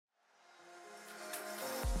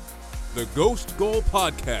the Ghost Goal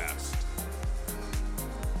Podcast.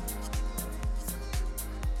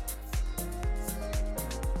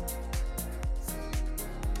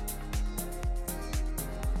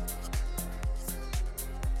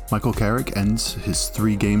 Michael Carrick ends his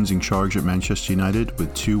 3 games in charge at Manchester United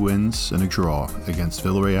with 2 wins and a draw against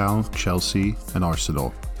Villarreal, Chelsea, and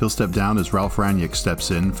Arsenal. He'll step down as Ralf Rangnick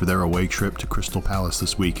steps in for their away trip to Crystal Palace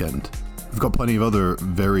this weekend. We've got plenty of other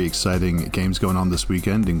very exciting games going on this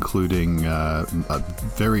weekend, including a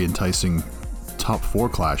very enticing top 4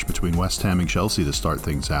 clash between West Ham and Chelsea to start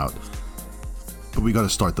things out. But we got to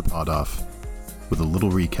start the pod off with a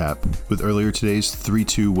little recap with earlier today's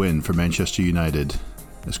 3-2 win for Manchester United,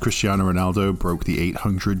 as Cristiano Ronaldo broke the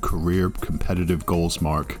 800 career competitive goals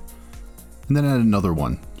mark, and then had another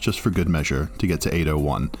one, just for good measure, to get to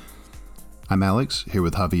 801. I'm Alex, here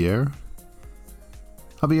with Javier.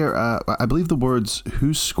 Javier, I believe the words,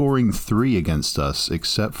 "who's scoring 3 against us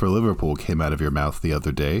except for Liverpool," came out of your mouth the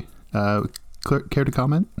other day. Care to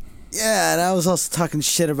comment? Yeah, and I was also talking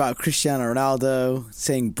shit about Cristiano Ronaldo,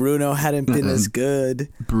 saying Bruno hadn't been as good.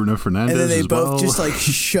 Bruno Fernandes, and then they as both well. just like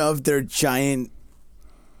shoved their giant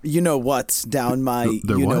you-know-what down my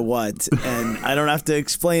you-know-what, and I don't have to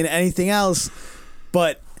explain anything else,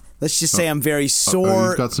 but let's just say I'm very sore.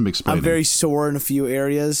 You've got some explaining. I'm very sore in a few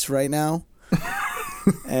areas right now.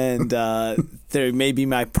 And there may be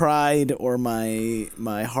my pride or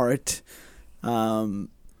my heart.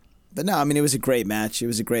 But no, I mean, it was a great match.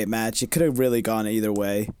 It could have really gone either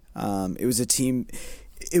way. It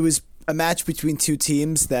was a match between 2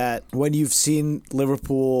 teams that, when you've seen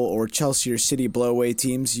Liverpool or Chelsea or City blow away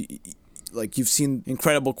teams, you've seen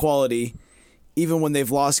incredible quality. Even when they've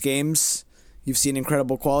lost games, you've seen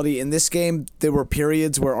incredible quality. In this game, there were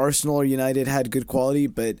periods where Arsenal or United had good quality,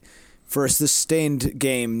 but for a sustained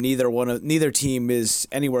game, neither team is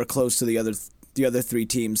anywhere close to the other 3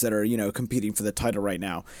 teams that are, competing for the title right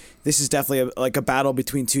now. This is definitely a battle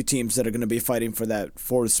between 2 teams that are going to be fighting for that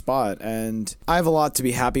 4th spot. And I have a lot to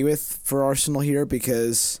be happy with for Arsenal here,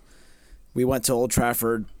 because we went to Old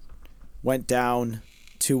Trafford, went down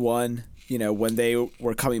 2-1, when they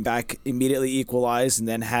were coming back, immediately equalized, and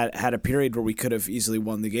then had a period where we could have easily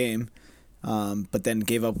won the game, but then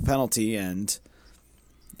gave up a penalty, and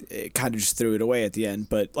it kind of just threw it away at the end.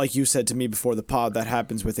 But like you said to me before the pod, that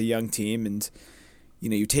happens with a young team, and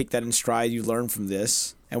you take that in stride, you learn from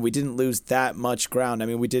this, and we didn't lose that much ground. I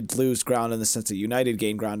mean, we did lose ground in the sense that United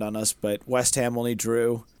gained ground on us, but West Ham only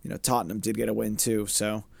drew. Tottenham did get a win too,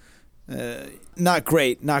 so not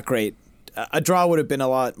great. A draw would have been a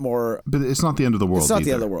lot more. But it's not the end of the world. It's not either.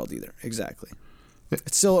 the end of the world either. Exactly.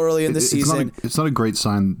 It's still early in the season. It's not a great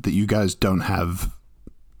sign that you guys don't have.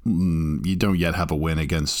 You don't yet have a win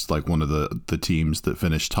against one of the teams that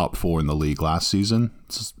finished top 4 in the league last season.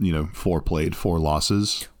 It's, 4 played, 4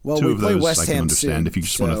 losses. Well, 2 we of play those West I can Ham understand soon, if you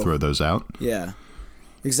just want to throw those out. Yeah,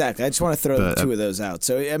 exactly. I just want to throw 2 of those out.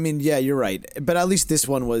 So I mean, yeah, you're right. But at least this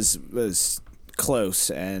one was close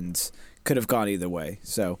and could have gone either way.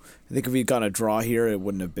 So I think if we'd gone a draw here, it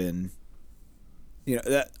wouldn't have been.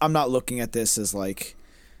 I'm not looking at this as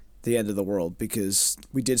the end of the world, because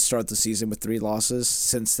we did start the season with 3 losses.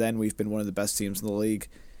 Since then, we've been one of the best teams in the league.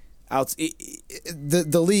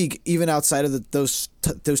 The league, even outside of those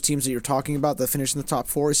teams that you're talking about that finish in the top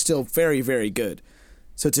 4, is still very, very good.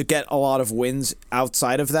 So to get a lot of wins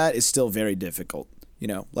outside of that is still very difficult.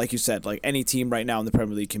 Like you said, any team right now in the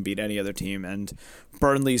Premier League can beat any other team, and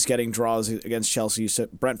Burnley's getting draws against Chelsea,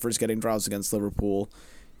 Brentford's getting draws against Liverpool.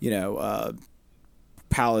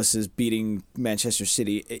 Palace is beating Manchester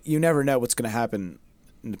City. You never know what's going to happen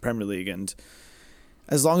in the Premier League, and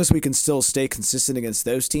as long as we can still stay consistent against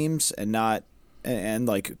those teams and not, and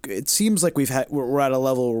it seems like we're at a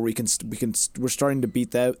level where we're starting to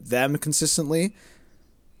beat them consistently,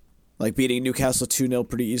 beating Newcastle 2-0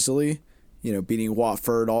 pretty easily, beating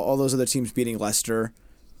Watford, all those other teams, beating Leicester.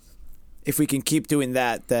 If we can keep doing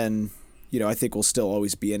that, then I think we'll still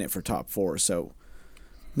always be in it for top 4. So.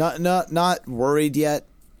 Not worried yet.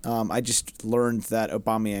 I just learned that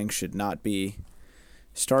Aubameyang should not be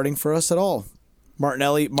starting for us at all.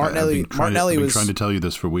 Martinelli I've been was trying to tell you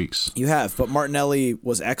this for weeks. You have, but Martinelli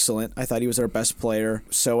was excellent. I thought he was our best player.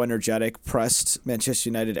 So energetic, pressed Manchester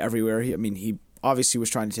United everywhere. He obviously was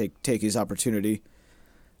trying to take his opportunity.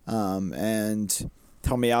 And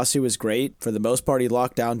Tomiyasu was great. For the most part, he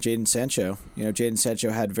locked down Jadon Sancho. Jadon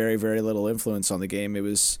Sancho had very, very little influence on the game. It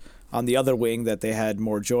was on the other wing that they had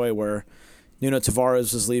more joy, where Nuno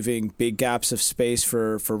Tavares was leaving big gaps of space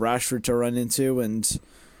for Rashford to run into, and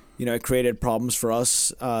it created problems for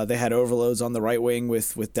us. They had overloads on the right wing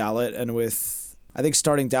with Dalot and with I think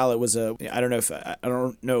starting Dalot was I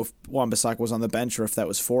don't know if Wan-Bissaka was on the bench or if that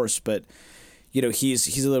was forced, but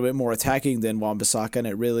he's a little bit more attacking than Wan-Bissaka, and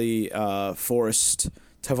it really forced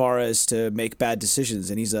Tavares to make bad decisions.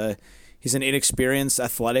 And he's an inexperienced,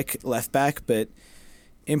 athletic left back, but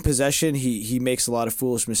in possession he makes a lot of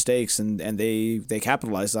foolish mistakes, and they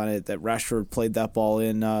capitalized on it. That Rashford played that ball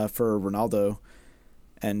in for Ronaldo,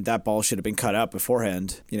 and that ball should have been cut out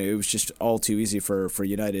beforehand. It was just all too easy for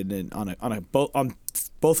United, and on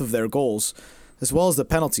both of their goals, as well as the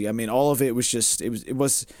penalty. I mean, all of it was just it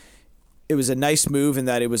was a nice move in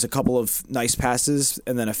that it was a couple of nice passes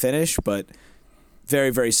and then a finish, but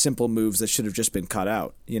very, very simple moves that should have just been cut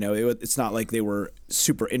out. It's not like they were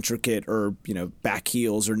super intricate or back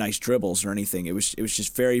heels or nice dribbles or anything. It was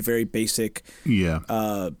just very, very basic.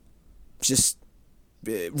 Yeah. Just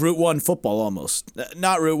Route 1 football almost.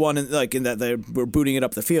 Not Route 1 in that they were booting it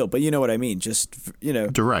up the field, but you know what I mean. Just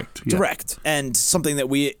direct. Yeah. Direct. And something that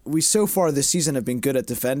we so far this season have been good at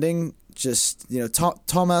defending. Just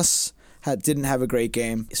Thomas didn't have a great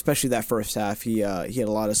game, especially that first half. He had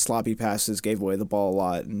a lot of sloppy passes, gave away the ball a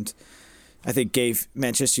lot, and I think gave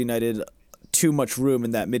Manchester United too much room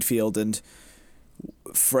in that midfield. And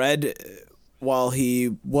Fred, while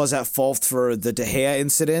he was at fault for the De Gea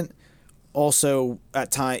incident, also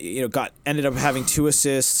at time ended up having 2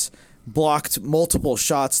 assists, blocked multiple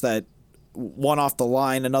shots, that one off the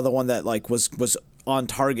line, another one that was on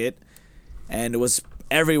target, and it was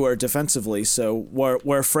everywhere defensively. So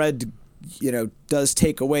where Fred does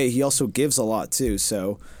take away, he also gives a lot too.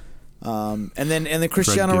 So and then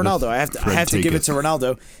Cristiano Ronaldo, I have to give it to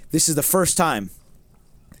Ronaldo. This is the first time,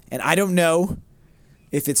 and I don't know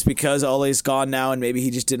if it's because Ole's gone now and maybe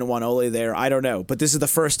he just didn't want Ole there. I don't know. But this is the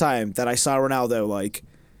first time that I saw Ronaldo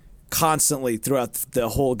constantly throughout the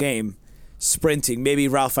whole game sprinting. Maybe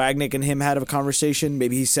Ralph Rangnick and him had a conversation.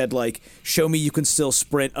 Maybe he said, show me you can still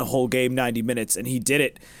sprint a whole game 90 minutes. And he did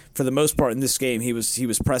it for the most part in this game. He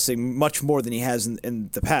was pressing much more than he has in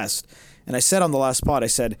the past. And I said on the last pod, I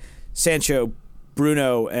said, Sancho,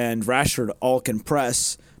 Bruno, and Rashford all can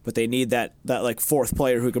press, but they need that fourth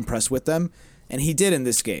player who can press with them. And he did in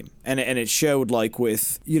this game, and it showed.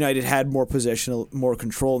 With United had more possession, more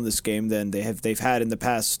control in this game than they've had in the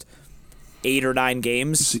past 8 or 9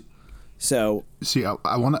 games. I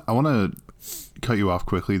want to cut you off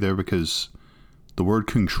quickly there, because the word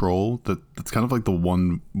control, that's kind of the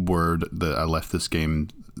one word that I left this game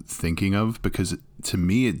thinking of, because to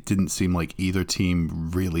me it didn't seem like either team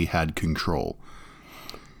really had control.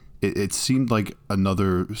 It seemed like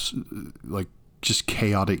another just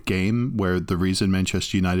chaotic game where the reason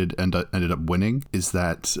Manchester United ended up winning is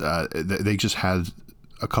that they just had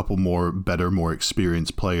a couple more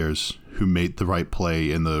experienced players who made the right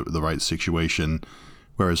play in the right situation,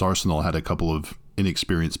 whereas Arsenal had a couple of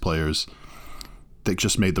inexperienced players that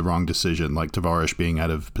just made the wrong decision, like Tavares being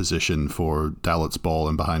out of position for Dalot's ball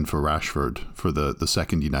and behind for Rashford for the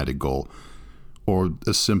second United goal, or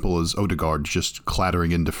as simple as Odegaard just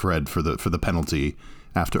clattering into Fred for the penalty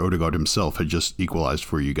after Odegaard himself had just equalized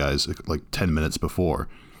for you guys 10 minutes before.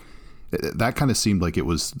 That kind of seemed like it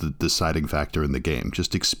was the deciding factor in the game,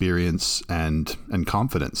 just experience and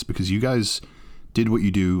confidence, because you guys did what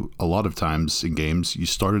you do a lot of times in games. You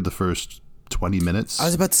started the first 20 minutes. I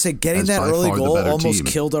was about to say, getting that early goal almost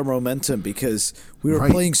killed our momentum, because we were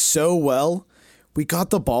playing so well. We got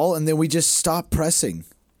the ball and then we just stopped pressing.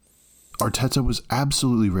 Arteta was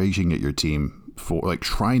absolutely raging at your team for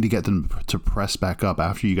trying to get them to press back up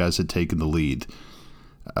after you guys had taken the lead,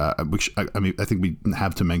 which I think we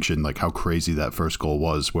have to mention how crazy that first goal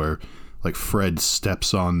was, where Fred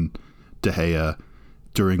steps on De Gea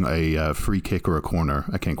during a free kick or a corner,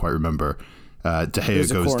 I can't quite remember. De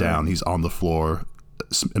Gea goes down, he's on the floor.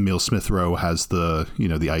 Emile Smith-Rowe has the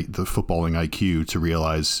footballing IQ to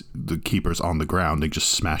realize the keeper's on the ground and just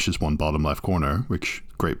smashes one bottom left corner, which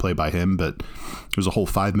great play by him. But there was a whole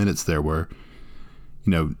 5 minutes there where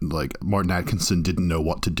Martin Atkinson didn't know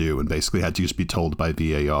what to do and basically had to just be told by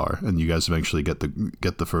VAR, and you guys eventually get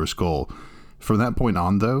the first goal. From that point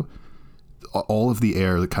on, though, all of the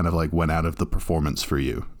air that kind of went out of the performance for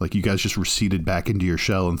you. You guys just receded back into your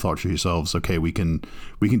shell and thought to yourselves, okay, we can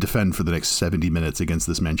defend for the next 70 minutes against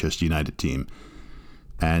this Manchester United team.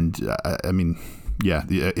 And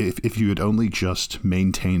if you had only just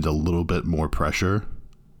maintained a little bit more pressure,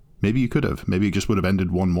 maybe you could have. Maybe it just would have ended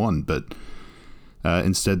 1-1, but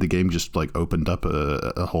instead the game just opened up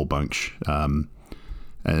a whole bunch.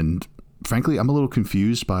 And frankly, I'm a little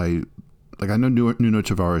confused by... I know Nuno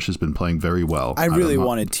Tavares has been playing very well. I really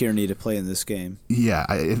wanted Tierney to play in this game. Yeah,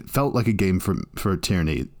 it felt like a game for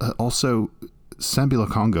Tierney. Also, Sambi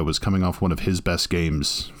Lokonga was coming off one of his best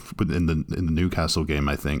games in the Newcastle game,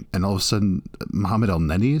 I think, and all of a sudden Mohamed El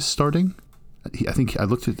Neni is starting. I think I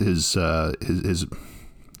looked at his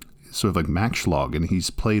sort of like match log, and he's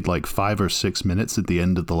played like 5 or 6 minutes at the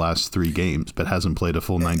end of the last 3 games, but hasn't played a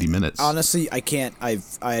full 90 minutes. Honestly, I can't.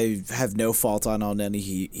 I have no fault on El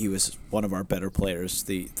Neni. He was one of our better players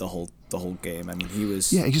the whole game. I mean, he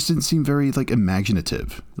was. Yeah, he just didn't seem very like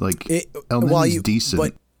imaginative. Like El Neni's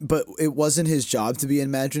decent. But it wasn't his job to be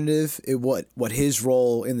imaginative. What his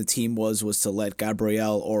role in the team was to let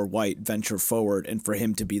Gabriel or White venture forward and for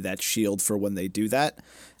him to be that shield for when they do that,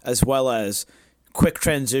 as well as quick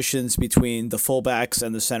transitions between the fullbacks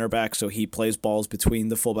and the center backs. So he plays balls between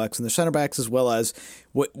the fullbacks and the center backs, as well as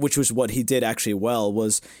which was what he did actually well,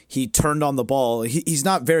 was he turned on the ball. He's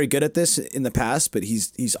not very good at this in the past, but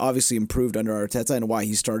he's obviously improved under Arteta and why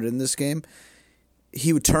he started in this game.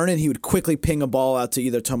 He would turn and he would quickly ping a ball out to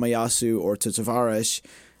either Tomiyasu or to Tavares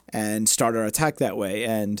and start our attack that way.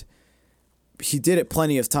 And he did it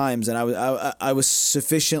plenty of times, and I was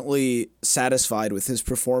sufficiently satisfied with his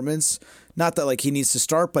performance. Not that like he needs to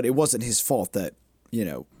start, but it wasn't his fault that, you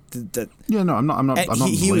know, that. Yeah, no, I'm not.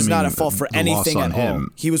 He was not at fault for anything at all.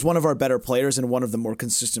 Him. He was one of our better players and one of the more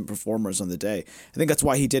consistent performers on the day. I think that's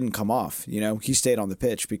why he didn't come off. You know, he stayed on the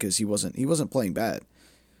pitch because he wasn't playing bad.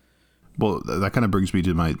 Well, that kind of brings me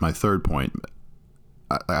to my third point.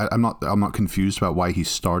 I'm not confused about why he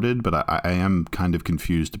started, but I am kind of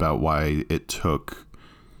confused about why it took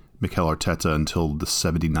Mikel Arteta until the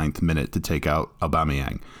 79th minute to take out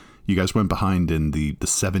Aubameyang. You guys went behind in the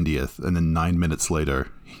 70th, and then 9 minutes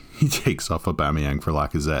later, he takes off Aubameyang for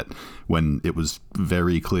Lacazette, when it was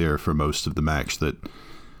very clear for most of the match that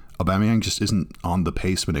Aubameyang just isn't on the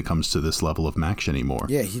pace when it comes to this level of match anymore.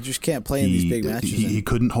 Yeah, he just can't play in these big matches. He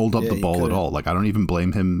couldn't hold up the ball at all. Like, I don't even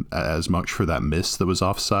blame him as much for that miss that was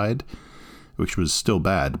offside, which was still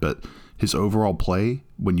bad. But his overall play,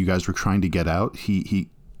 when you guys were trying to get out, he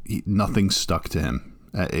nothing stuck to him.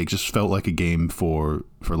 It just felt like a game for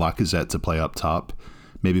Lacazette to play up top,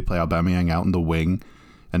 maybe play Aubameyang out in the wing,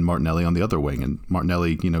 and Martinelli on the other wing. And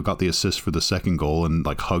Martinelli, you know, got the assist for the second goal and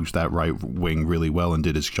like hugged that right wing really well and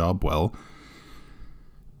did his job well.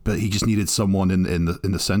 But he just needed someone in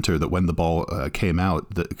the center that when the ball came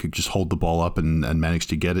out that could just hold the ball up and manage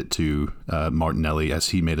to get it to Martinelli as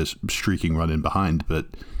he made a streaking run in behind. But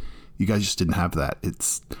you guys just didn't have that.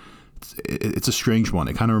 It's a strange one.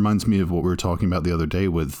 It kind of reminds me of what we were talking about the other day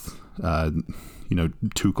with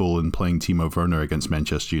Tuchel and playing Timo Werner against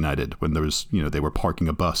Manchester United, when there was, they were parking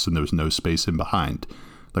a bus and there was no space in behind.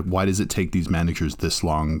 Like, why does it take these managers this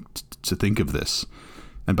long to think of this?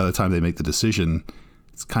 And by the time they make the decision,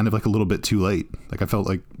 it's kind of like a little bit too late. Like, I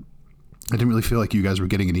didn't really feel like you guys were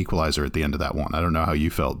getting an equalizer at the end of that one. I don't know how you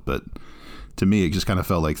felt, but to me, it just kind of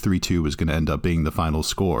felt like 3-2 was going to end up being the final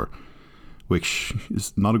score, which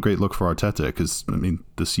is not a great look for Arteta, because, I mean,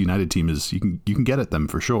 this United team is, you can get at them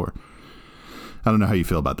for sure. I don't know how you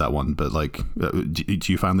feel about that one, but like,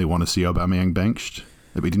 do you finally want to see Aubameyang benched?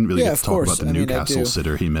 We didn't really get to talk about the Newcastle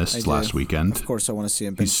sitter he missed last weekend. Of course I want to see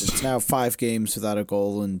him benched. It's now 5 games without a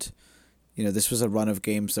goal, and this was a run of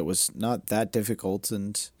games that was not that difficult,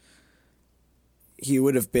 and he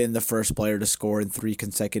would have been the first player to score in 3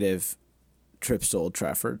 consecutive trips to Old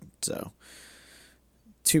Trafford. So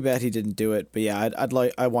too bad he didn't do it. But yeah,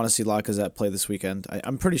 I want to see Lacazette play this weekend.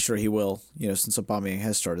 I'm pretty sure he will, since Aubameyang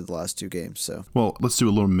has started the last 2 games. So, well, let's do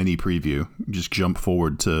a little mini preview. Just jump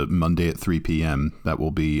forward to Monday at 3 p.m. That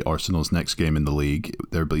will be Arsenal's next game in the league.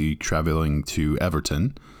 They'll be traveling to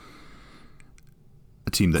Everton,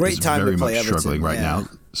 a team that is very much struggling right now.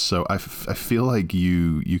 So I feel like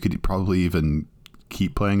you could probably even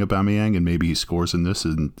keep playing Aubameyang, and maybe he scores in this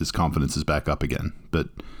and his confidence is back up again. But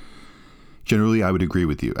generally, I would agree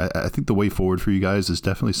with you. I think the way forward for you guys is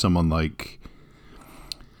definitely someone like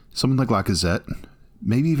Lacazette.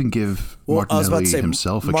 Maybe even give Martinelli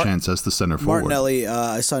himself a chance as the center forward. Martinelli,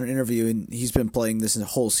 I saw an interview, and he's been playing this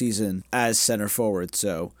whole season as center forward.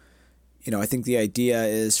 So, I think the idea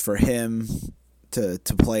is for him to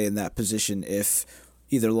play in that position. If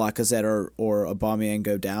either Lacazette or Aubameyang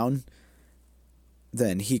go down,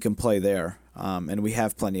 then he can play there. And we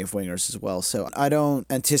have plenty of wingers as well. So I don't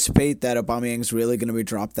anticipate that Aubameyang's really going to be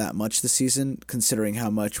dropped that much this season, considering how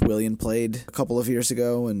much Willian played a couple of years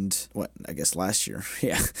ago and last year.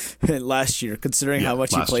 Yeah, last year, considering how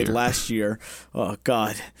much he played last year. Oh,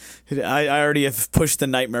 God. I already have pushed the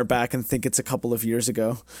nightmare back and think it's a couple of years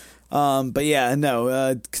ago. But yeah,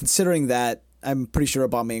 no, considering that, I'm pretty sure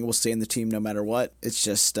Aubameyang will stay in the team no matter what. It's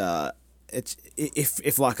just...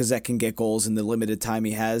 if Lacazette can get goals in the limited time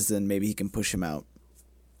he has, then maybe he can push him out.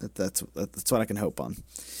 That's what I can hope on.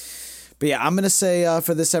 But yeah, I'm going to say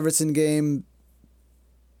for this Everton game,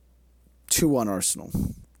 2-1 Arsenal.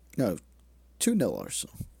 No, 2-0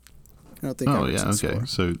 Arsenal. I don't think Everton okay. score.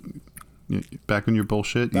 So back on your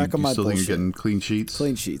bullshit? Back on my still bullshit. Think you're getting clean sheets?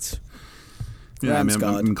 Clean sheets. Yeah, I mean,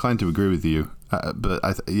 I'm inclined to agree with you. But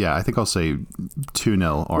I think I'll say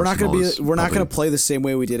 2-0 Arsenal. We're not going to play the same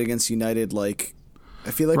way we did against United. Like,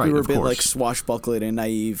 I feel like we were a bit course. like swashbuckling and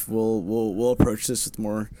naive. We'll approach this with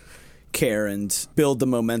more care and build the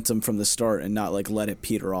momentum from the start and not like let it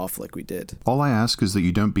peter off like we did. All I ask is that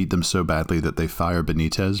you don't beat them so badly that they fire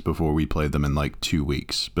Benitez before we play them in like 2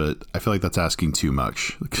 weeks. But I feel like that's asking too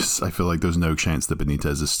much because I feel like there's no chance that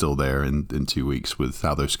Benitez is still there in 2 weeks with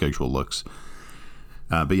how their schedule looks.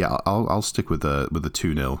 But yeah, I'll stick with a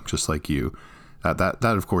 2-0, just like you. That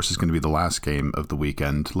of course is going to be the last game of the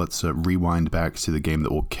weekend. Let's rewind back to the game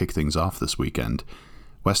that will kick things off this weekend.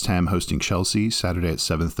 West Ham hosting Chelsea Saturday at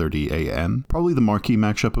 7:30 a.m. Probably the marquee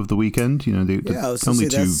matchup of the weekend. You know, only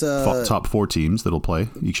two top 4 teams that'll play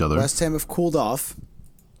each other. West Ham have cooled off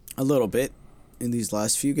a little bit in these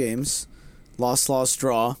last few games. Loss,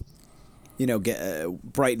 draw. You know,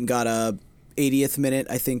 Brighton got a 80th minute,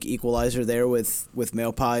 I think, equalizer there with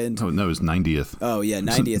Maupay and. Oh no, it was 90th. Oh yeah,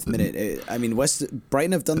 90th minute. I mean,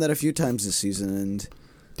 Brighton have done that a few times this season. And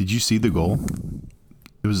did you see the goal?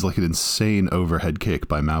 It was like an insane overhead kick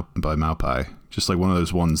by Maupay. Just like one of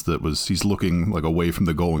those ones that he's looking like away from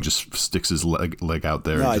the goal and just sticks his leg out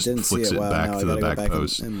there and just flicks it back to the back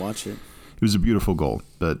post. And watch it. It was a beautiful goal,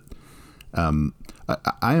 but I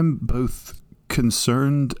am both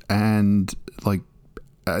concerned and like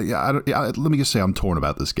let me just say I'm torn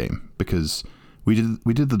about this game because we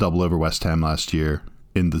did the double over West Ham last year.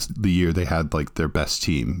 In the year they had like their best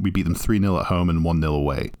team. We beat them 3-0 at home and 1-0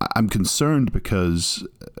 away. I'm concerned because,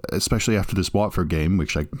 especially after this Watford game,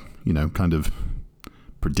 which I kind of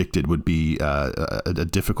predicted would be a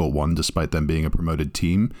difficult one despite them being a promoted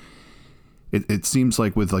team, it seems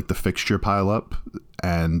like with like the fixture pile up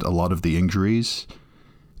and a lot of the injuries,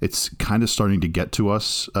 it's kind of starting to get to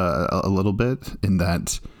us a little bit in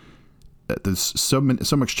that there's so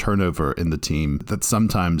much turnover in the team that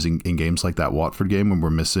sometimes in games like that Watford game when we're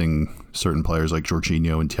missing certain players like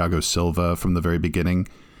Jorginho and Thiago Silva from the very beginning,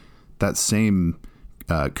 that same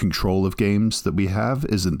control of games that we have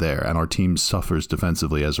isn't there, and our team suffers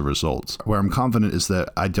defensively as a result. Where I'm confident is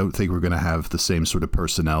that I don't think we're going to have the same sort of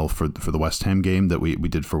personnel for the West Ham game that we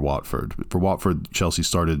did for Watford. For Watford, Chelsea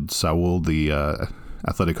started Saul, the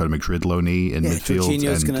Atletico de Madrid loanee in midfield,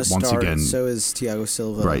 Jorginho's and once start, again, so is Thiago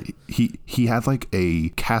Silva. Right, he had like a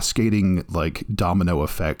cascading like domino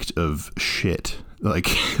effect of shit, like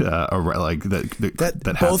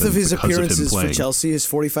that both of his appearances of for Chelsea, his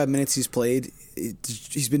 45 minutes he's played,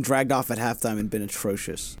 he's been dragged off at halftime and been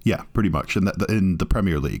atrocious. Yeah, pretty much. And in the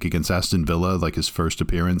Premier League against Aston Villa, like his first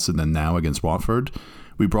appearance, and then now against Watford,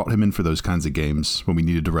 we brought him in for those kinds of games when we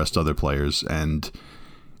needed to rest other players, and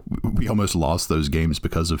we almost lost those games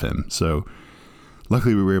because of him. So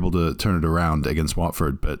luckily we were able to turn it around against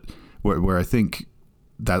Watford. But where I think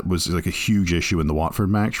that was like a huge issue in the Watford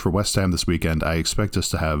match for West Ham this weekend, I expect us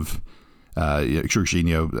to have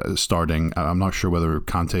Jorginho starting. I'm not sure whether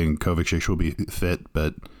Kante and Kovacic will be fit,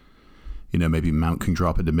 but maybe Mount can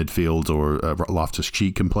drop into midfield or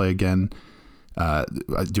Loftus-Cheek can play again. I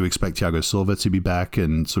do expect Thiago Silva to be back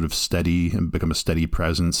and sort of steady and become a steady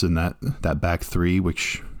presence in that back three,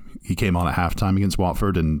 which he came on at halftime against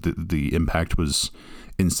Watford, and the impact was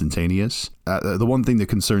instantaneous. The one thing that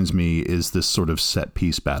concerns me is this sort of set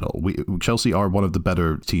piece battle. Chelsea are one of the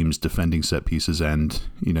better teams defending set pieces and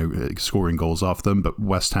scoring goals off them, but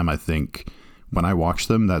West Ham, I think, when I watch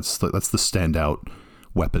them, that's the standout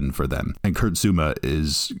weapon for them. And Kurt Zouma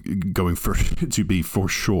is going to be for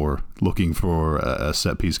sure looking for a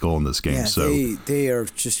set piece goal in this game. Yeah, so they are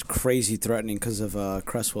just crazy threatening because of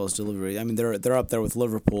Cresswell's delivery. I mean, they're up there with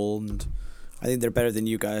Liverpool, and I think they're better than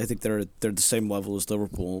you guys. I think they're the same level as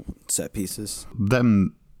Liverpool set pieces.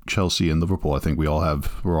 Them, Chelsea, and Liverpool. I think we're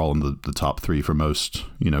all in the top 3 for most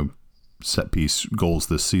set piece goals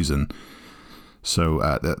this season. So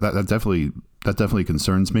that definitely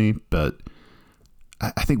concerns me, but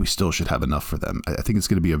I think we still should have enough for them. I think it's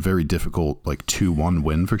going to be a very difficult 2-1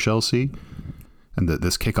 win for Chelsea, and that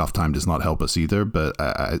this kickoff time does not help us either, but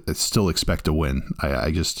I still expect a win.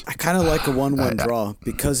 I kind of like a 1-1 draw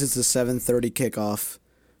because it's a 7:30 kickoff.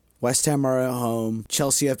 West Ham are at home.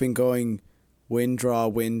 Chelsea have been going win, draw,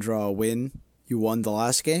 win, draw, win. You won the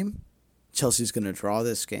last game. Chelsea's going to draw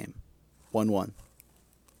this game. 1-1.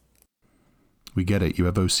 We get it. You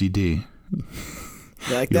have OCD.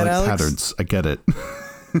 You like that, Alex? Patterns. I get it.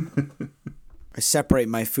 I separate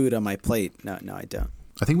my food on my plate. No, I don't.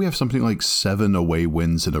 I think we have something like 7 away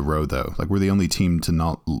wins in a row, though. Like, we're the only team to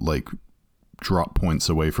not, like, drop points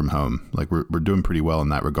away from home. Like, we're doing pretty well in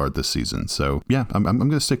that regard this season. So, yeah, I'm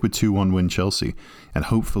going to stick with 2-1 win Chelsea. And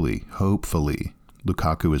hopefully,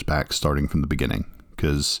 Lukaku is back starting from the beginning,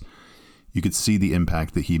 because you could see the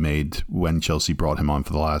impact that he made when Chelsea brought him on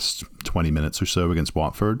for the last 20 minutes or so against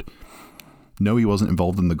Watford. No, he wasn't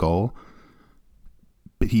involved in the goal,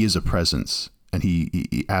 but he is a presence. And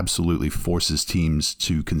he absolutely forces teams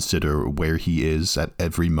to consider where he is at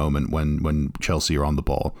every moment when Chelsea are on the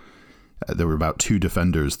ball. There were about 2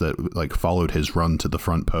 defenders that like followed his run to the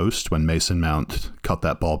front post when Mason Mount cut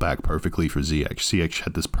that ball back perfectly for Ziyech. Ziyech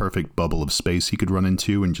had this perfect bubble of space he could run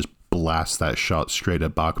into and just blast that shot straight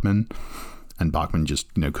at Bachmann. And Bachmann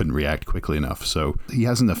just, couldn't react quickly enough. So he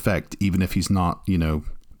has an effect, even if he's not,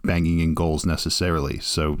 banging in goals necessarily.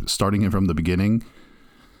 So starting him from the beginning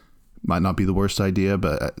might not be the worst idea,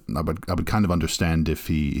 but I would kind of understand if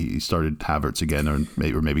he started Havertz again, or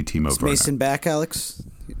maybe Timo Werner. Is Mason back, Alex?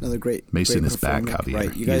 Another great Mason is back, Javier.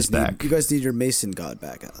 Right, you guys need your Mason God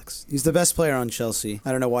back, Alex. He's the best player on Chelsea.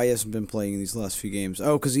 I don't know why he hasn't been playing in these last few games.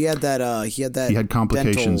 Oh, because he had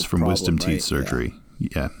complications from wisdom teeth right? surgery.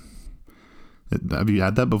 Yeah. Have you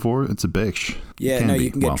had that before? It's a bitch. Yeah, you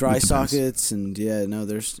can get dry sockets, and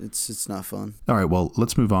it's not fun. All right, well,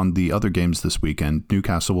 let's move on. The other games this weekend: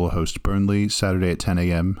 Newcastle will host Burnley Saturday at 10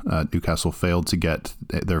 a.m. Newcastle failed to get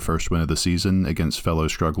their first win of the season against fellow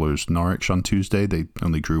strugglers Norwich on Tuesday. They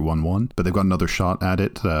only drew 1-1, but they've got another shot at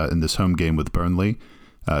it in this home game with Burnley,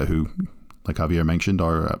 who, like Javier mentioned,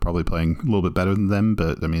 are probably playing a little bit better than them,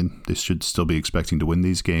 but I mean, they should still be expecting to win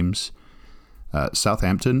these games.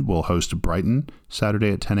 Southampton will host Brighton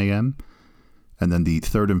Saturday at 10 a.m. And then the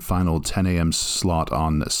third and final 10 a.m. slot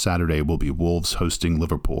on Saturday will be Wolves hosting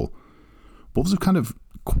Liverpool. Wolves have kind of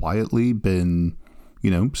quietly been,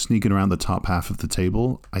 sneaking around the top half of the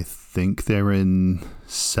table. I think they're in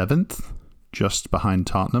 7th, just behind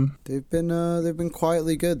Tottenham. They've been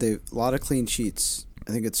quietly good. They've a lot of clean sheets.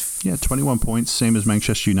 I think it's 21 points, same as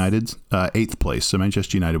Manchester United, 8th place. So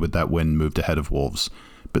Manchester United with that win moved ahead of Wolves.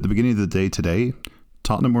 But at the beginning of the day today,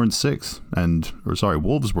 Tottenham were in 6th,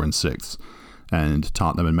 Wolves were in 6th, and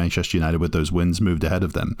Tottenham and Manchester United with those wins moved ahead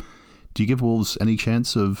of them. Do you give Wolves any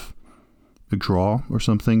chance of a draw or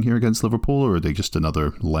something here against Liverpool, or are they just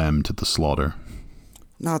another lamb to the slaughter?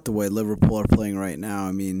 Not the way Liverpool are playing right now.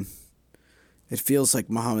 I mean, it feels like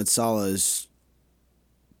Mohamed Salah is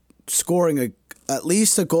scoring at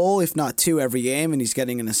least a goal, if not 2 every game, and he's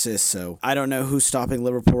getting an assist. So I don't know who's stopping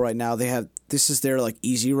Liverpool right now. This is their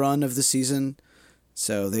easy run of the season.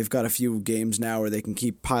 So they've got a few games now where they can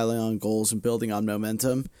keep piling on goals and building on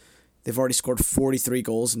momentum. They've already scored 43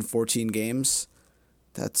 goals in 14 games.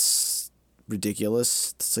 That's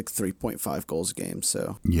ridiculous. It's like 3.5 goals a game.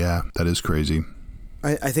 So yeah, that is crazy.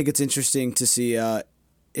 I think it's interesting to see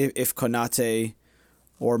if Konate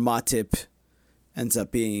or Matip ends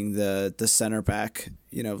up being the center back.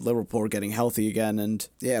 Liverpool are getting healthy again, and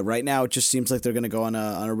right now it just seems like they're going to go on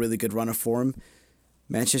a really good run of form.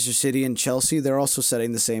 Manchester City and Chelsea, they're also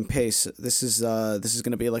setting the same pace. This is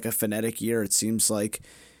going to be like a frenetic year. It seems like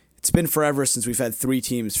it's been forever since we've had 3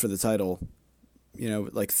 teams for the title.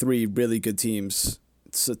 3 really good teams.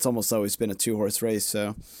 It's almost always been a 2-horse race.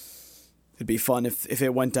 So it'd be fun if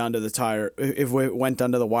it went down to if it went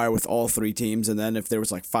down to the wire with all 3 teams, and then if there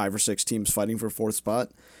was 5 or 6 teams fighting for 4th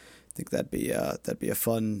spot. I think that'd be a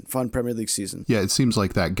fun Premier League season. Yeah, it seems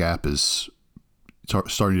like that gap is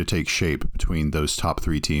starting to take shape between those top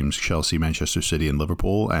 3 teams: Chelsea, Manchester City, and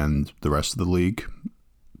Liverpool, and the rest of the league.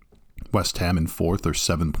 West Ham in 4th are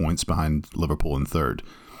 7 points behind Liverpool in 3rd.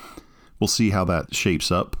 We'll see how that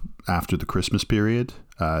shapes up after the Christmas period.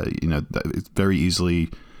 It's very easily.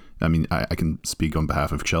 I mean, I can speak on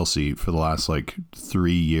behalf of Chelsea. For the last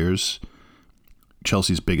 3 years,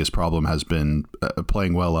 Chelsea's biggest problem has been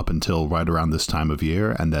playing well up until right around this time of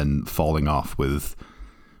year, and then falling off with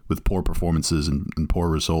poor performances and poor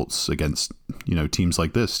results against teams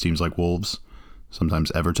like teams like Wolves,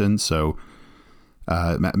 sometimes Everton. So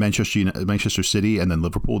Manchester City and then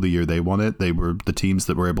Liverpool, the year they won it, they were the teams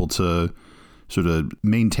that were able to sort of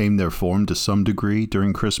maintain their form to some degree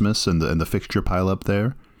during Christmas and the fixture pile up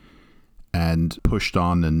there, and pushed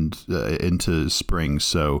on and into spring.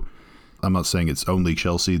 So I'm not saying it's only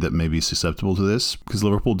Chelsea that may be susceptible to this, because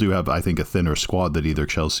Liverpool do have, I think, a thinner squad than either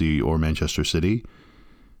Chelsea or Manchester City.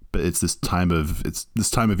 But it's this time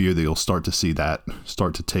of year that you'll start to see that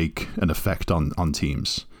start to take an effect on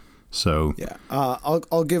teams. So yeah,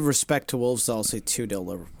 I'll give respect to Wolves. So I'll say 2-0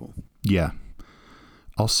 Liverpool. Yeah,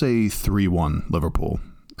 I'll say 3-1 Liverpool.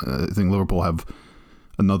 I think Liverpool have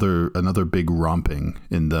another big romping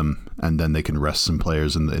in them, and then they can rest some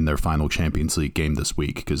players in their final Champions League game this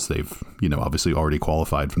week because they've obviously already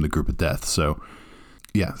qualified from the group of death. So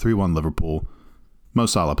yeah, 3-1 Liverpool. Mo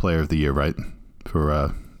Salah player of the year, right,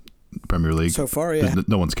 for Premier League so far. Yeah,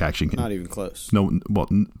 no one's catching him. Not even close.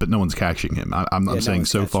 But no one's catching him. I'm saying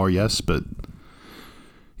so far yes, but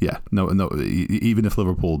yeah, no. Even if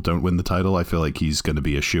Liverpool don't win the title, I feel like he's going to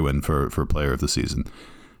be a shoo-in for player of the season.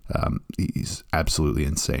 He's absolutely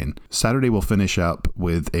insane. Saturday we'll finish up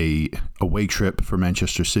with a away trip for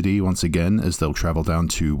Manchester City once again, as they'll travel down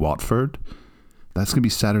to Watford. That's going to be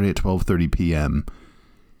Saturday at 12:30 p.m.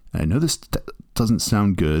 I know this doesn't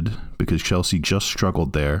sound good because Chelsea just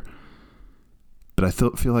struggled there, but I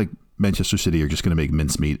feel like Manchester City are just going to make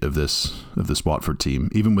mincemeat of this Watford team.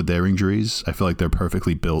 Even with their injuries, I feel like they're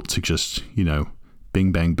perfectly built to just,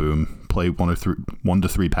 bing, bang, boom, play 1 to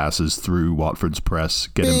 3 passes through Watford's press,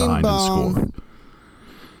 get in behind and score.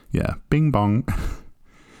 Yeah, bing, bong.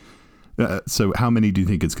 So how many do you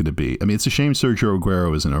think it's going to be? I mean, it's a shame Sergio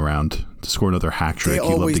Aguero isn't around to score another hat-trick.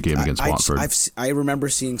 He loved the game against Watford. I remember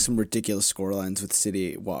seeing some ridiculous scorelines with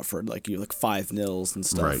City Watford, like 5-0 and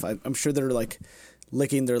stuff. Right. I'm sure they're like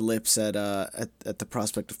licking their lips at the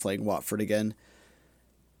prospect of playing Watford again.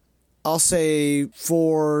 I'll say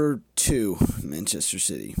 4-2 Manchester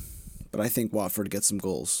City, but I think Watford gets some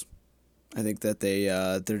goals. I think that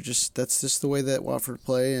that's just the way that Watford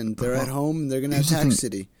play, and they're at home and they're going to attack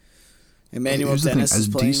City. Emmanuel Dennis is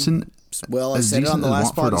playing well. I said it on the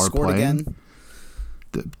last pod. He scored again.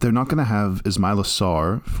 They're not going to have Ismaila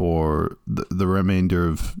Sarr for the remainder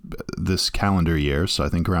of this calendar year. So I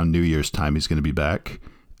think around New Year's time he's going to be back.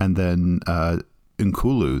 And then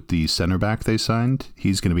Nkulu, the center back they signed,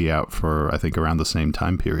 he's going to be out for I think around the same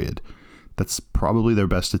time period. That's probably their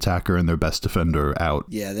best attacker and their best defender out.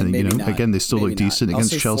 Yeah, then maybe not. Again, they still look decent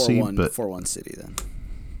against Chelsea, 4-1, but 4-1 City then.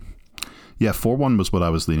 Yeah, 4-1 was what I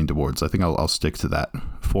was leaning towards. I think I'll stick to that.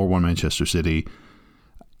 4-1 Manchester City.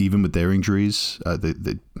 Even with their injuries,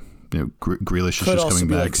 Grealish is just coming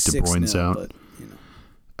back. De Bruyne's out.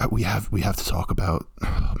 But, we have to talk about.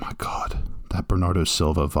 Oh my God, that Bernardo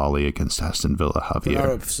Silva volley against Aston Villa. Javier.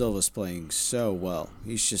 Bernardo Silva's playing so well.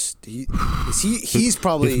 He's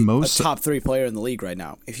probably a top 3 player in the league right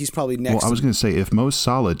now. If he's probably next. Well, I was going to say if Mo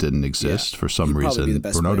Salah didn't exist for some reason,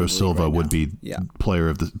 Bernardo Silva would be player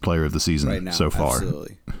of the season right now, so far.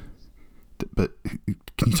 Absolutely. But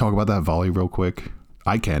can you talk about that volley real quick?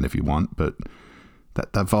 I can if you want, but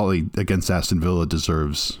that volley against Aston Villa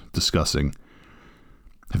deserves discussing.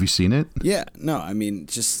 Have you seen it? Yeah. No, I mean,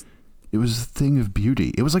 just... It was a thing of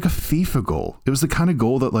beauty. It was like a FIFA goal. It was the kind of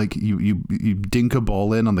goal that like you dink a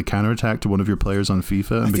ball in on the counterattack to one of your players on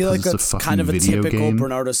FIFA. And I feel like it's that's a kind of a typical game.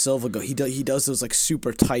 Bernardo Silva goal. He does those like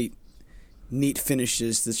super tight, neat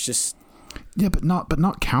finishes. That's just... Yeah, but not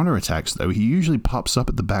counterattacks though. He usually pops up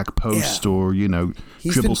at the back post or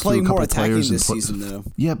he's dribbles through a couple players this season though.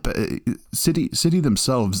 Yeah, but City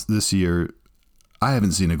themselves this year, I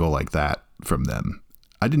haven't seen a goal like that from them.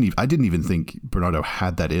 I didn't even think Bernardo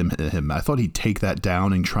had that in him. I thought he'd take that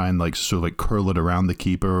down and try and like sort of like curl it around the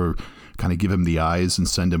keeper or kind of give him the eyes and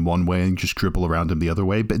send him one way and just dribble around him the other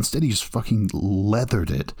way. But instead he just fucking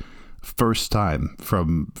leathered it. First time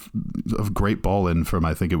from a great ball in from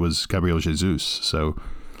I think it was Gabriel Jesus. So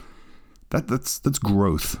that's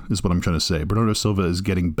growth is what I'm trying to say. Bernardo Silva is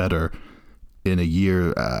getting better in a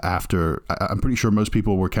year after. I'm pretty sure most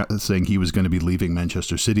people were saying he was going to be leaving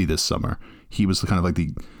Manchester City this summer. He was kind of like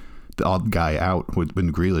the odd guy out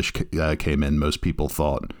when Grealish came in. Most people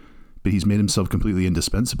thought, but he's made himself completely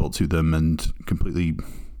indispensable to them and completely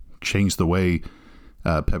changed the way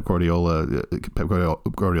Pep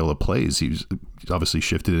Guardiola plays. He's obviously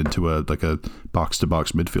shifted into a box to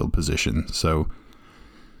box midfield position. So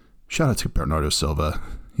shout out to Bernardo Silva.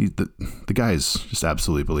 The guy is just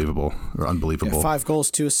absolutely believable or unbelievable. Yeah, 5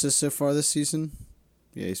 goals, 2 assists so far this season.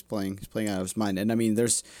 Yeah, he's playing out of his mind. And I mean,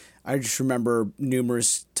 I just remember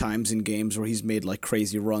numerous times in games where he's made like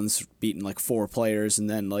crazy runs, beaten like 4 players, and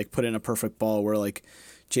then like put in a perfect ball where like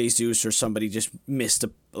Jesus or somebody just missed a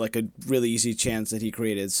really easy chance that he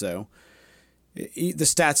created. So the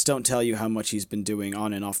stats don't tell you how much he's been doing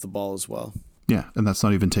on and off the ball as well. Yeah, and that's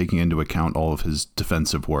not even taking into account all of his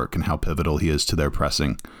defensive work and how pivotal he is to their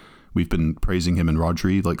pressing. We've been praising him and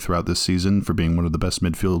Rodri like throughout this season for being one of the best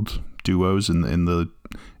midfield duos in the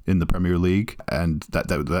Premier League, and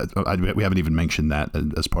we haven't even mentioned that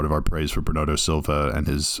as part of our praise for Bernardo Silva and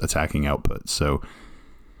his attacking output. So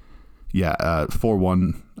yeah,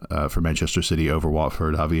 4-1 for Manchester City over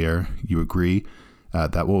Watford. Javier, you agree?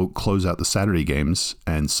 That will close out the Saturday games,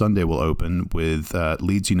 and Sunday will open with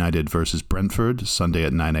Leeds United versus Brentford, Sunday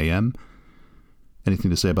at 9 a.m.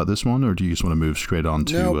 Anything to say about this one, or do you just want to move straight on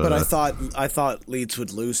to... No, but I thought Leeds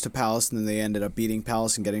would lose to Palace, and then they ended up beating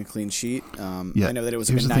Palace and getting a clean sheet. I know that it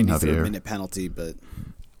was like a 93rd-minute penalty, but...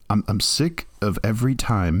 I'm sick of every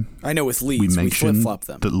time I know with Leeds, we flip-flop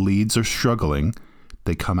them. That Leeds are struggling,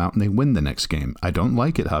 they come out and they win the next game. I don't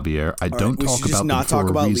like it, Javier. I don't talk about them for a reason. We should just not talk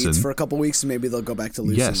about Leeds for a couple weeks, and maybe they'll go back to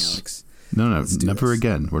losing, Alex. No, never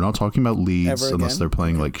again. We're not talking about Leeds unless they're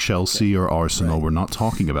playing like Chelsea or Arsenal. Right. We're not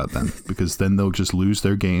talking about them because then they'll just lose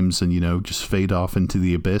their games and, just fade off into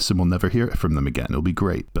the abyss and we'll never hear from them again. It'll be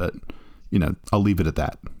great. But, I'll leave it at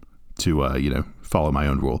that to, follow my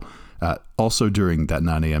own rule. Also during that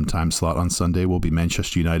 9 a.m. time slot on Sunday will be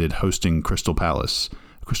Manchester United hosting Crystal Palace.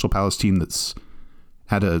 A Crystal Palace team that's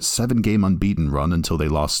had a 7-game unbeaten run until they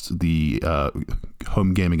lost the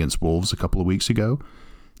home game against Wolves a couple of weeks ago.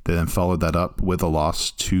 They then followed that up with a loss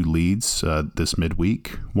to Leeds this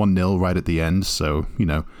midweek, 1-0 right at the end. So,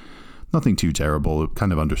 nothing too terrible,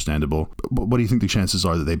 kind of understandable. But what do you think the chances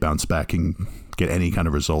are that they bounce back and get any kind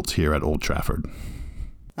of results here at Old Trafford?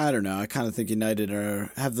 I don't know. I kind of think United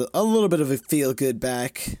have a little bit of a feel-good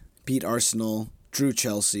back. Beat Arsenal, drew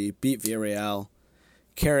Chelsea, beat Villarreal.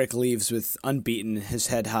 Carrick leaves with unbeaten, his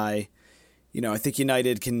head high. I think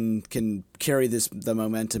United can carry the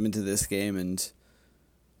momentum into this game, and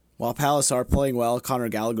while Palace are playing well, Conor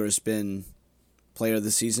Gallagher has been player of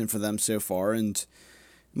the season for them so far, and it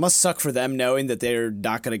must suck for them knowing that they're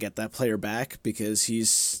not going to get that player back because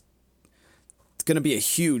he's going to be a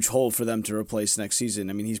huge hole for them to replace next season.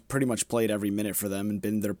 I mean, he's pretty much played every minute for them and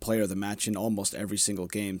been their player of the match in almost every single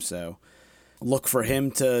game, so look for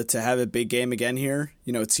him to have a big game again here.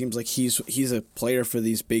 It seems like he's a player for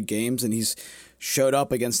these big games, and he's showed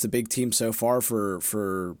up against the big team so far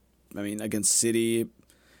against City,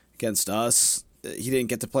 against us. He didn't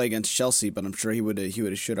get to play against Chelsea, but I'm sure he would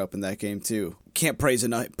have showed up in that game too. Can't praise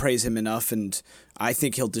him enough, and I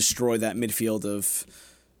think he'll destroy that midfield of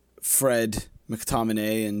Fred,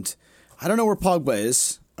 McTominay, and I don't know where Pogba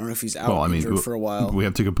is. I don't know if he's out injured for a while. We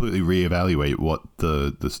have to completely reevaluate what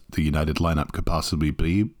the United lineup could possibly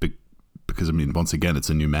be because, once again, it's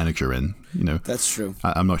a new manager in. That's true.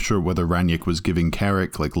 I'm not sure whether Ranić was giving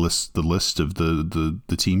Carrick the list of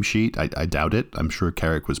the team sheet. I doubt it. I'm sure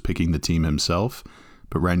Carrick was picking the team himself.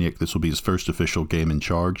 But Ranić, this will be his first official game in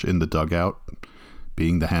charge in the dugout,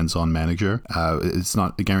 being the hands-on manager. It's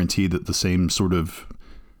not a guarantee that the same sort of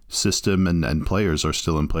system and players are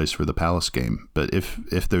still in place for the Palace game. But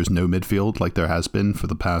if there's no midfield like there has been for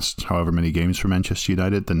the past however many games for Manchester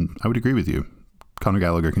United, then I would agree with you. Conor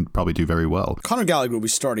Gallagher can probably do very well. Conor Gallagher will be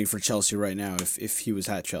starting for Chelsea right now if he was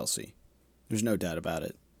at Chelsea. There's no doubt about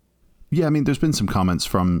it. Yeah, there's been some comments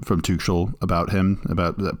from Tuchel about him,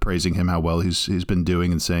 about praising him, how well he's been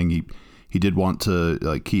doing, and saying he did want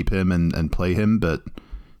to keep him and play him, but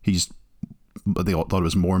they thought it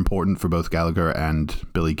was more important for both Gallagher and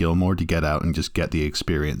Billy Gilmour to get out and just get the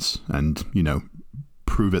experience and,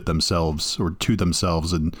 prove it themselves or to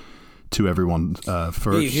themselves and to everyone first.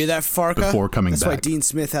 Hey, you hear that, Farka? Before coming That's back. That's why Dean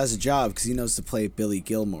Smith has a job, because he knows to play Billy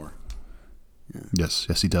Gilmour. Yeah.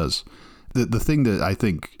 Yes, he does. The thing that I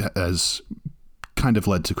think has kind of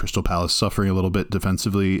led to Crystal Palace suffering a little bit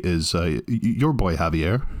defensively is your boy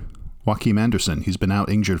Javier, Joachim Andersen. He's been out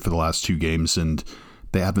injured for the last 2 games, and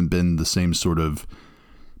they haven't been the same sort of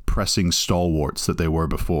pressing stalwarts that they were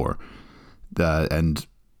before. And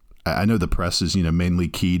I know the press is, mainly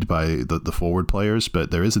keyed by the forward players,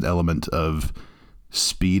 but there is an element of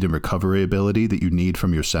speed and recovery ability that you need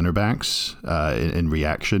from your center backs in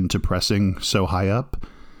reaction to pressing so high up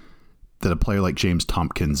that a player like James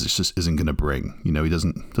Tompkins just isn't going to bring. He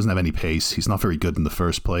doesn't have any pace. He's not very good in the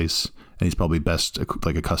first place, and he's probably best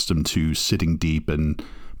accustomed to sitting deep and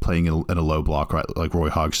playing in a low block like Roy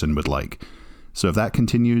Hodgson would like. So if that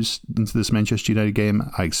continues into this Manchester United game,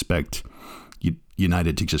 I expect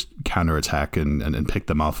United to just counterattack and pick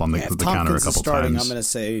them off on the counter a couple times. I'm going to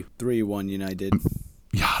say 3-1 United.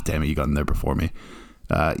 Yeah, damn it, you got in there before me.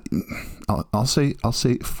 I'll say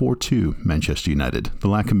 4-2 Manchester United. The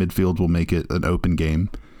lack of midfield will make it an open game.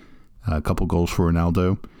 A couple goals for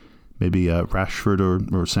Ronaldo. Maybe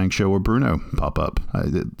Rashford or Sancho or Bruno pop up.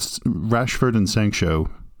 Rashford and Sancho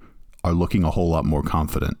are looking a whole lot more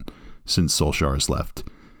confident since Solskjaer has left,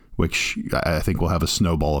 which I think will have a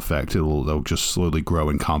snowball effect. They'll just slowly grow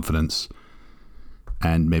in confidence.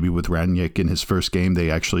 And maybe with Ranić in his first game, they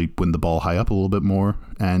actually win the ball high up a little bit more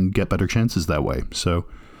and get better chances that way. So,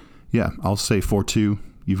 yeah, I'll say 4-2.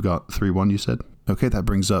 You've got 3-1, you said? Okay, that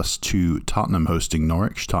brings us to Tottenham hosting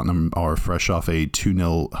Norwich. Tottenham are fresh off a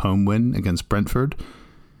 2-0 home win against Brentford.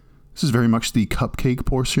 This is very much the cupcake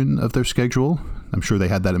portion of their schedule. I'm sure they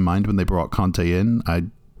had that in mind when they brought Conte in.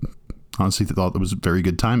 honestly thought that was very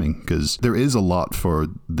good timing because there is a lot for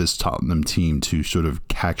this Tottenham team to sort of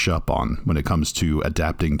catch up on when it comes to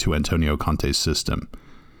adapting to Antonio Conte's system.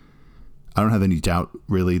 I don't have any doubt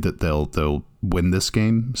really that they'll win this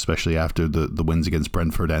game, especially after the wins against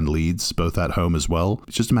Brentford and Leeds, both at home as well.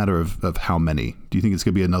 It's just a matter of how many. Do you think it's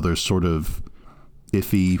going to be another sort of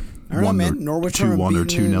iffy 1-1 or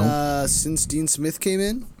 2-0 since Dean Smith came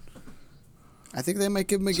in? I think they might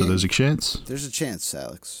give him a game. So there's a chance? There's a chance,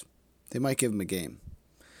 Alex. They might give him a game.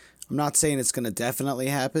 I'm not saying it's going to definitely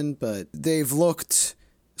happen, but they've looked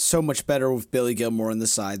so much better with Billy Gilmore on the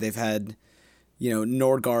side. They've had,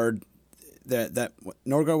 Nordgaard.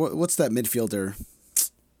 Nordgaard. What's that midfielder?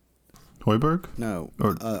 Højbjerg? No.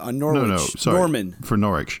 Or, Norwich. No, sorry. Norman. For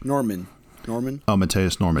Norwich. Norman. Oh,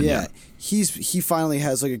 Matthias Norman. Yeah. He finally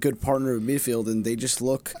has like a good partner in midfield, and they just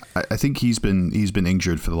look. I think he's been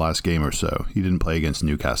injured for the last game or so. He didn't play against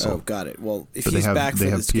Newcastle. Oh, got it. Well, if but he's back for this game,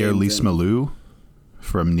 they have Pierre-Lise Malou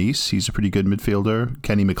from Nice. He's a pretty good midfielder.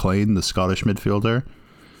 Kenny McLean, the Scottish midfielder.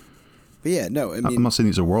 But yeah, no, I mean, I'm not saying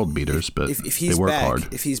these are world beaters, but if he's they work back,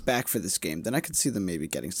 hard. If he's back for this game, then I could see them maybe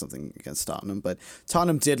getting something against Tottenham. But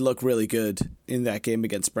Tottenham did look really good in that game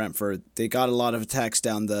against Brentford. They got a lot of attacks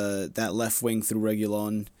down that left wing through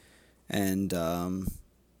Reguilon, and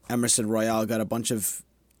Emerson Royale got a bunch of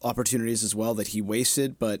opportunities as well that he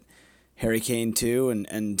wasted. But Harry Kane too,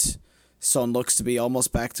 and Son looks to be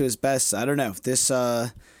almost back to his best. I don't know.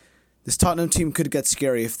 This Tottenham team could get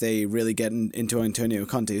scary if they really get into Antonio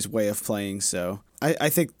Conte's way of playing. So I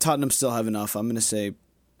think Tottenham still have enough. I'm going to say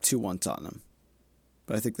 2-1 Tottenham.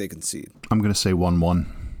 But I think they concede. I'm going to say 1-1.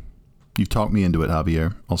 You've talked me into it,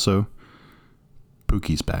 Javier. Also,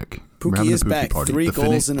 Pukki's back. Pukki is back. Party. 3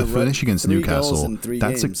 goals in a row. The finish against Newcastle.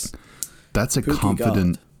 That's a Pukki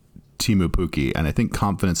confident Teemu Pukki, and I think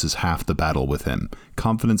confidence is half the battle with him.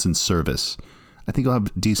 Confidence and service. I think he'll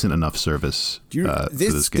have decent enough service for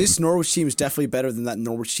this game. This Norwich team is definitely better than that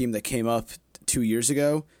Norwich team that came up 2 years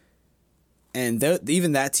ago. And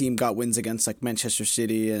even that team got wins against like Manchester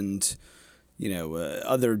City and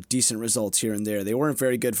other decent results here and there. They weren't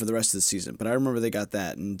very good for the rest of the season, but I remember they got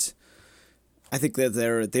that. And I think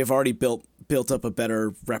that they've already built up a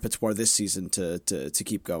better repertoire this season to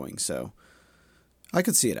keep going. So I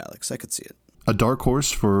could see it, Alex. I could see it. A dark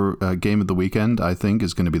horse for game of the weekend, I think,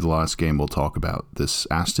 is going to be the last game we'll talk about. This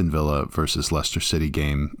Aston Villa versus Leicester City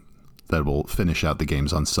game that will finish out the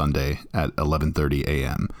games on Sunday at 11:30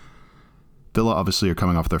 a.m. Villa obviously are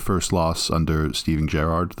coming off their first loss under Steven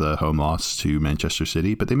Gerrard, the home loss to Manchester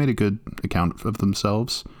City, but they made a good account of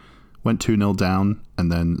themselves. Went 2-0 down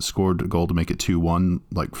and then scored a goal to make it 2-1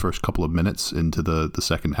 like first couple of minutes into the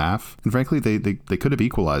second half. And frankly, they could have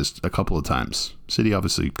equalized a couple of times. City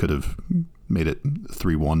obviously could have made it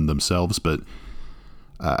 3-1 themselves, but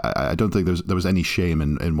I don't think there was any shame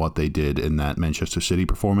in what they did in that Manchester City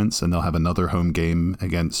performance. And they'll have another home game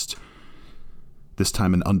against, this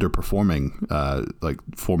time an underperforming like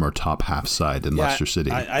former top half side in Leicester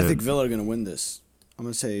City. I think Villa are going to win this. I'm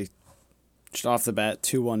going to say just off the bat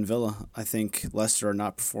 2-1 Villa. I think Leicester are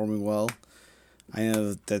not performing well. I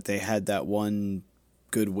know that they had that one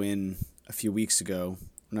good win a few weeks ago.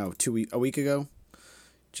 No, a week ago.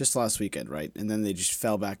 Just last weekend, right? And then they just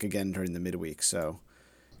fell back again during the midweek. So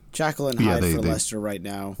Jekyll and Hyde for Leicester right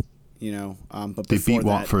now. But they beat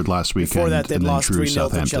Watford last weekend. Before that, they lost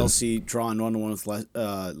 3-0 to Chelsea, drawn 1-1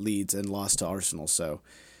 with Leeds, and lost to Arsenal. So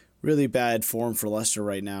really bad form for Leicester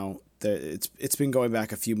right now. It's been going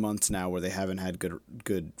back a few months now where they haven't had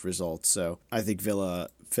good results. So I think Villa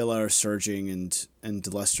are surging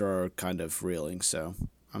and Leicester are kind of reeling. So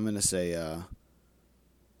I'm gonna say.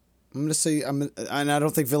 And I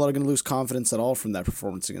don't think Villa are going to lose confidence at all from that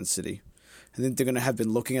performance against City. I think they're going to have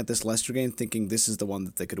been looking at this Leicester game thinking this is the one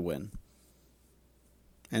that they could win.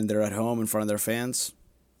 And they're at home in front of their fans.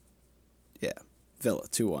 Yeah, Villa,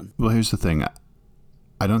 2-1. Well, here's the thing.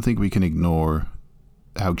 I don't think we can ignore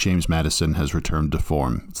how James Maddison has returned to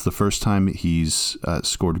form. It's the first time he's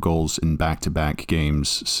scored goals in back-to-back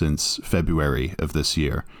games since February of this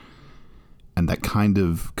year. And that kind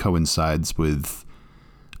of coincides with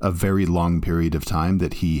a very long period of time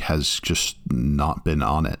that he has just not been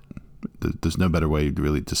on it. There's no better way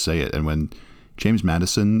really to say it. And when James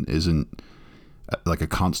Maddison isn't like a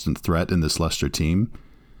constant threat in this Leicester team,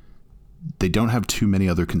 they don't have too many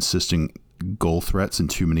other consistent goal threats and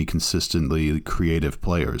too many consistently creative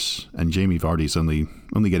players. And Jamie Vardy's only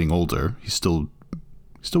getting older. He's still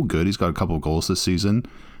good. He's got a couple of goals this season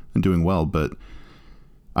and doing well, but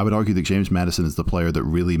I would argue that James Maddison is the player that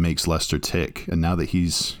really makes Leicester tick. And now that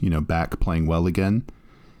he's, back playing well again,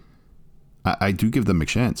 I do give them a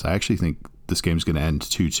chance. I actually think this game's going to end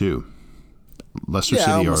 2-2. Leicester I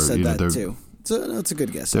City almost are, said you know, that too. That's a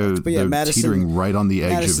good guess. They're, But yeah, they're Madison, teetering right on the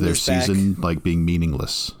edge Madison of their is back. season, like being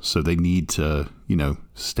meaningless. So they need to, you know,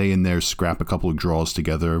 stay in there, scrap a couple of draws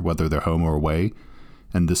together, whether they're home or away.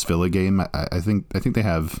 And this Villa game, I think they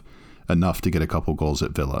have enough to get a couple goals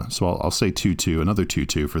at Villa. So I'll say 2-2, another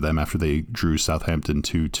 2-2 for them after they drew Southampton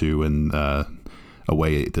 2-2 and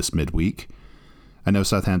away this midweek. I know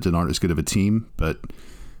Southampton aren't as good of a team, but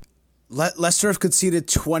Leicester have conceded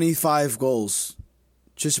 25 goals.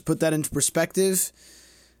 Just to put that into perspective,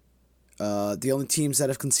 the only teams that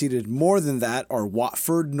have conceded more than that are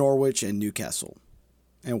Watford, Norwich, and Newcastle.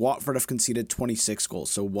 And Watford have conceded 26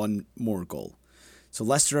 goals, so one more goal. So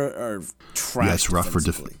Leicester are trash. yeah, it's rough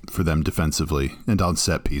for them defensively and on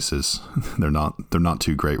set pieces. They're not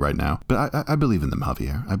too great right now. But I believe in them,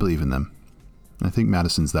 Javier. I believe in them. I think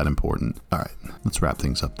Madison's that important. All right, let's wrap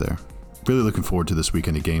things up there. Really looking forward to this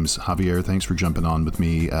weekend of games. Javier, thanks for jumping on with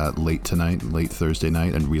me late Thursday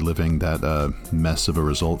night, and reliving that mess of a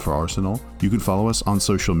result for Arsenal. You can follow us on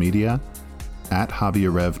social media at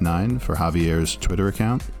JavierRev9 for Javier's Twitter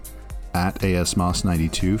account, at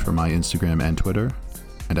ASMoss92 for my Instagram and Twitter,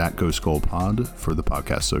 and at GhostGoalPod for the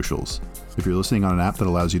podcast socials. If you're listening on an app that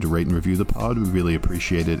allows you to rate and review the pod, we'd really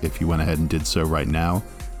appreciate it if you went ahead and did so right now.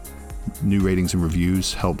 New ratings and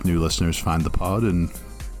reviews help new listeners find the pod, and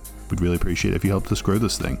we'd really appreciate it if you helped us grow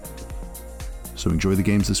this thing. So enjoy the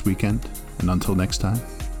games this weekend, and until next time,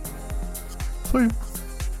 see you.